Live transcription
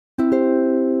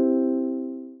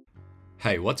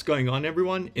Hey, what's going on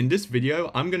everyone? In this video,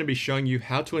 I'm going to be showing you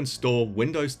how to install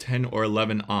Windows 10 or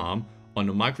 11 ARM on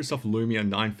a Microsoft Lumia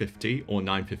 950 or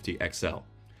 950 XL.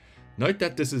 Note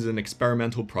that this is an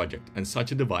experimental project and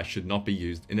such a device should not be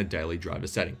used in a daily driver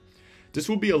setting. This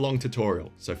will be a long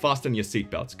tutorial, so fasten your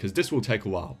seatbelts because this will take a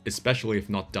while, especially if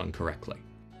not done correctly.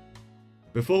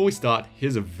 Before we start,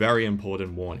 here's a very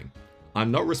important warning. I'm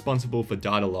not responsible for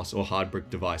data loss or hard brick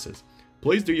devices.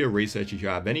 Please do your research if you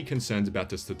have any concerns about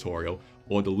this tutorial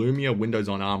or the Lumia Windows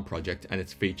on ARM project and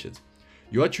its features.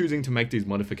 You are choosing to make these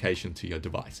modifications to your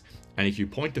device, and if you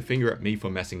point the finger at me for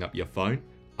messing up your phone,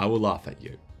 I will laugh at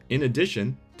you. In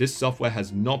addition, this software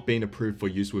has not been approved for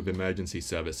use with emergency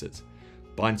services.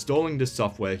 By installing this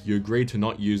software, you agree to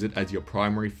not use it as your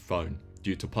primary phone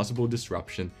due to possible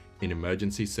disruption in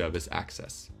emergency service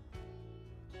access.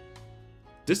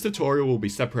 This tutorial will be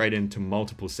separated into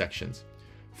multiple sections.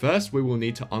 First, we will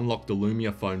need to unlock the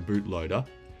Lumia phone bootloader.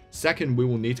 Second, we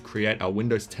will need to create our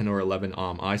Windows 10 or 11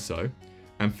 ARM ISO.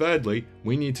 And thirdly,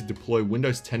 we need to deploy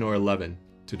Windows 10 or 11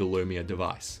 to the Lumia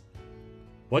device.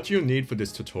 What you'll need for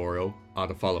this tutorial are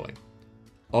the following.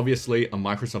 Obviously, a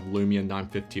Microsoft Lumia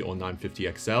 950 or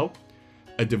 950 XL,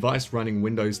 a device running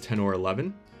Windows 10 or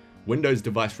 11, Windows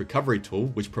Device Recovery Tool,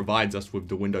 which provides us with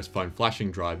the Windows Phone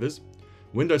flashing drivers,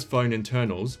 Windows Phone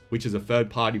Internals, which is a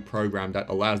third-party program that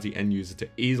allows the end user to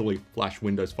easily flash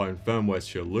Windows Phone firmware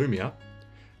to your Lumia,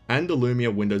 and the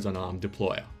Lumia Windows on ARM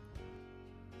deployer.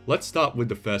 Let's start with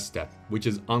the first step, which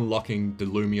is unlocking the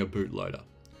Lumia bootloader.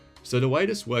 So the way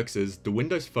this works is the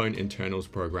Windows Phone Internals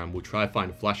program will try to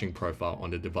find a flashing profile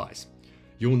on the device.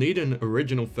 You'll need an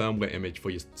original firmware image for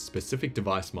your specific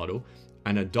device model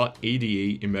and a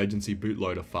 .ede emergency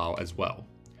bootloader file as well.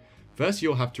 First,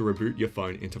 you'll have to reboot your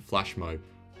phone into flash mode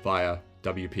via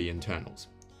WP Internals.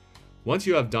 Once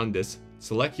you have done this,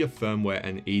 select your firmware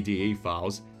and EDE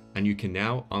files and you can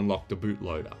now unlock the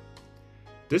bootloader.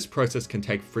 This process can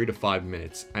take 3 to 5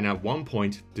 minutes, and at one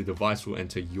point, the device will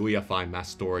enter UEFI mass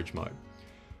storage mode.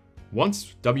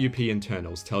 Once WP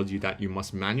Internals tells you that you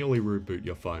must manually reboot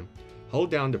your phone,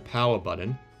 hold down the power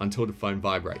button until the phone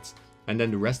vibrates, and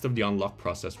then the rest of the unlock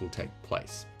process will take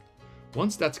place.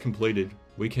 Once that's completed,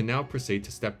 we can now proceed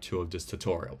to step 2 of this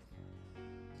tutorial.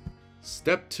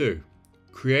 Step 2.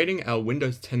 Creating our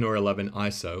Windows 10 or 11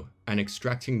 ISO and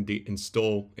extracting the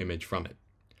install image from it.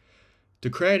 To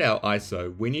create our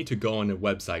ISO, we need to go on a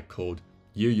website called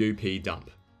UUPdump.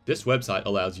 This website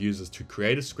allows users to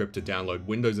create a script to download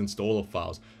Windows installer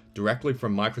files directly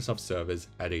from Microsoft servers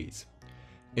at ease.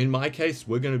 In my case,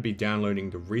 we're going to be downloading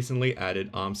the recently added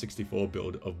ARM64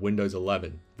 build of Windows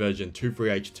 11 version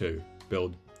 23H2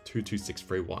 build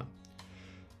 22631.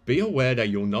 Be aware that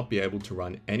you'll not be able to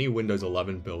run any Windows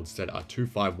 11 builds that are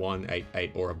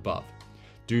 25188 or above,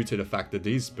 due to the fact that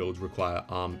these builds require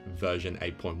ARM version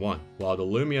 8.1, while the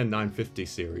Lumia 950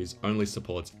 series only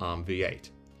supports ARM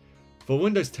v8. For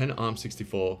Windows 10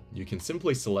 ARM64, you can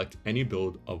simply select any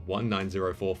build of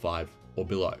 19045 or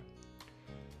below.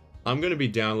 I'm going to be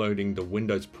downloading the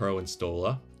Windows Pro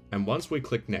installer, and once we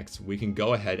click next, we can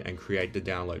go ahead and create the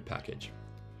download package.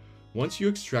 Once you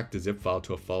extract the zip file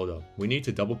to a folder, we need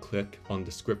to double click on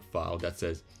the script file that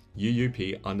says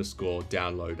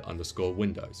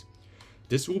uup_download_windows.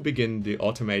 This will begin the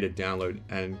automated download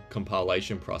and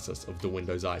compilation process of the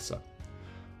Windows ISO.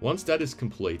 Once that is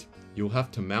complete, you'll have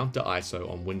to mount the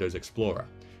ISO on Windows Explorer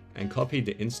and copy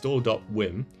the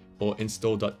install.wim or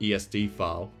install.esd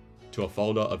file to a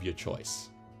folder of your choice.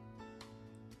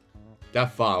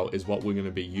 That file is what we're going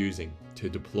to be using to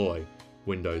deploy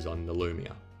Windows on the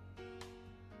Lumia.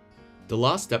 The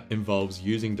last step involves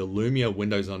using the Lumia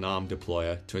Windows on ARM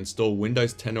deployer to install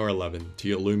Windows 10 or 11 to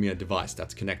your Lumia device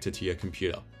that's connected to your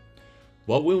computer.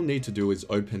 What we'll need to do is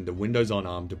open the Windows on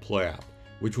ARM deployer app,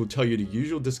 which will tell you the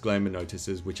usual disclaimer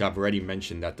notices which I've already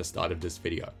mentioned at the start of this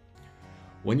video.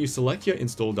 When you select your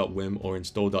install.wim or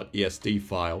install.esd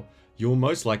file, you will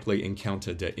most likely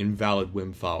encounter the invalid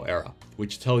WIM file error,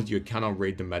 which tells you cannot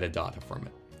read the metadata from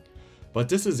it. But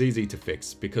this is easy to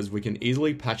fix because we can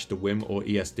easily patch the WIM or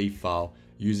ESD file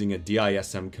using a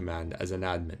dism command as an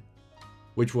admin,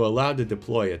 which will allow the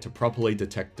deployer to properly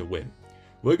detect the WIM.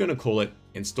 We're going to call it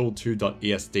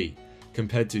install2.esd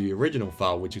compared to the original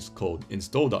file, which is called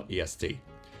install.esd.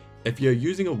 If you're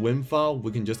using a WIM file,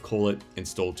 we can just call it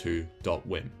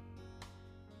install2.wim.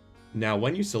 Now,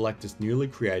 when you select this newly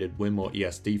created WIM or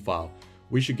ESD file,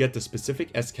 we should get the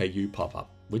specific SKU pop-up,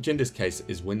 which in this case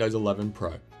is Windows 11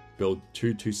 Pro. Build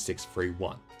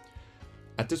 22631.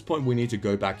 At this point, we need to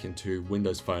go back into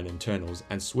Windows Phone Internals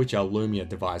and switch our Lumia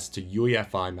device to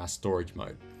UEFI mass storage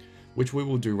mode, which we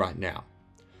will do right now.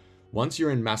 Once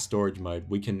you're in mass storage mode,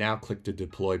 we can now click the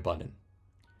deploy button.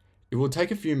 It will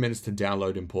take a few minutes to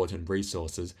download important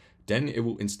resources, then it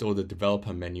will install the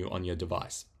developer menu on your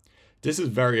device. This is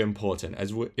very important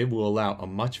as it will allow a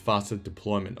much faster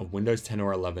deployment of Windows 10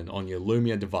 or 11 on your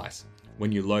Lumia device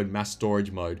when you load mass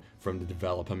storage mode from the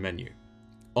developer menu.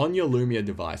 On your Lumia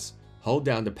device, hold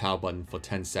down the power button for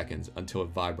 10 seconds until it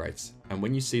vibrates, and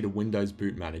when you see the Windows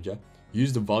Boot Manager,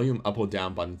 use the volume up or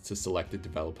down button to select the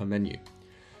developer menu.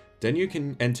 Then you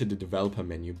can enter the developer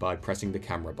menu by pressing the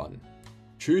camera button.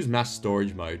 Choose mass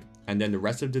storage mode, and then the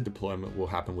rest of the deployment will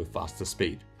happen with faster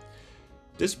speed.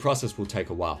 This process will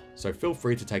take a while, so feel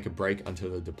free to take a break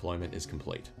until the deployment is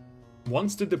complete.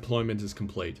 Once the deployment is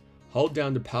complete, hold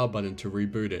down the power button to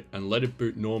reboot it and let it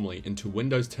boot normally into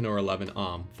Windows 10 or 11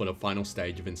 ARM for the final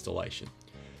stage of installation.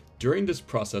 During this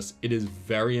process, it is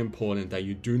very important that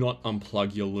you do not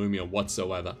unplug your Lumia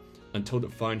whatsoever until the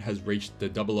phone has reached the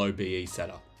LumiaWOA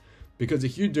setup, because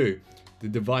if you do, the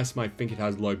device might think it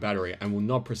has low battery and will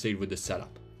not proceed with the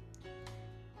setup.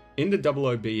 In the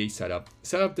LumiaWOA setup,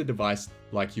 set up the device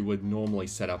like you would normally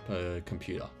set up a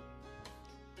computer.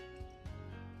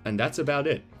 And that's about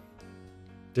it.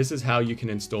 This is how you can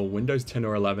install Windows 10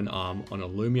 or 11 ARM on a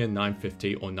Lumia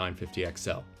 950 or 950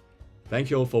 XL.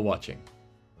 Thank you all for watching.